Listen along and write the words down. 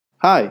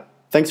Hi,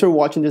 thanks for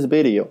watching this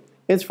video.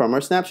 It's from our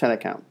Snapchat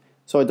account,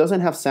 so it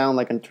doesn't have sound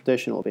like a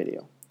traditional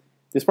video.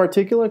 This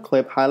particular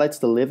clip highlights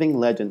the Living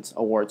Legends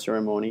Award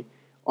ceremony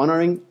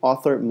honoring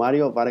author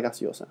Mario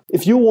Vargas Llosa.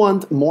 If you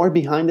want more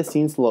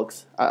behind-the-scenes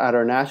looks at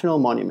our national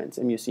monuments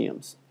and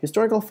museums,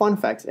 historical fun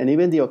facts, and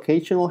even the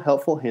occasional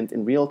helpful hint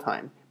in real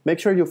time, make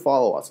sure you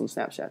follow us on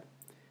Snapchat.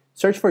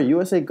 Search for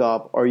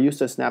USAgov or use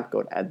the snap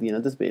code at the end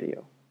of this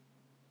video.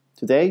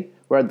 Today,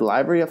 we're at the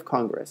Library of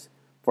Congress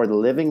for the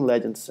Living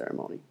Legends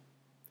ceremony.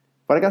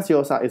 Vargas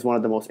Llosa is one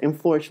of the most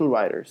influential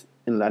writers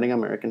in Latin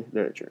American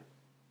literature.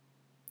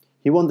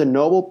 He won the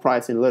Nobel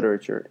Prize in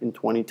Literature in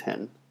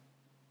 2010.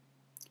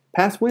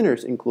 Past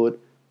winners include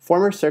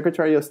former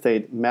Secretary of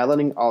State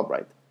Madeleine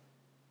Albright,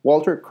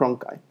 Walter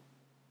Cronkite,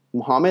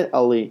 Muhammad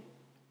Ali,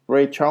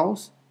 Ray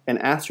Charles, and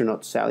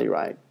astronaut Sally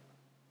Ride.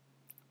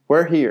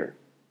 We're here.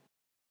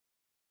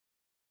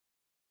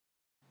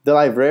 The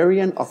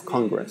Librarian of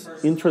Congress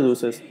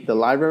introduces the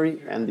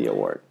library and the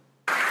award.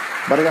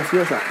 Vargas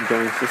Llosa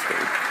joins the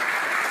stage.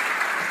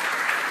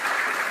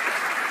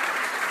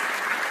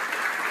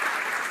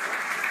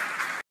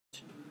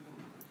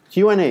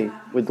 Q&A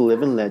with the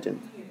living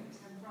legend.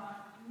 Have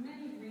brought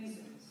many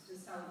reasons to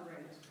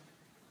celebrate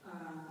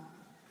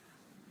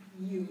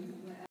you.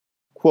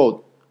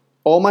 Quote,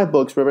 "All my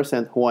books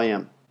represent who I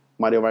am,"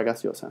 Mario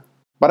Vargas Llosa.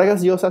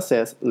 Vargas Llosa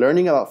says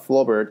learning about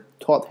Flaubert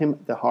taught him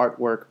the hard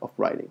work of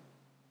writing.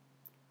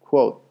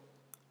 Quote,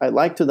 "I'd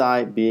like to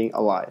die being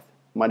alive,"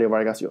 Mario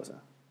Vargas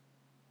Llosa.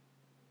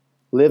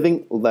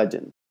 Living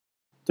legend.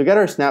 To get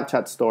our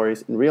Snapchat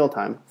stories in real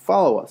time,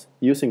 follow us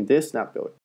using this snap code.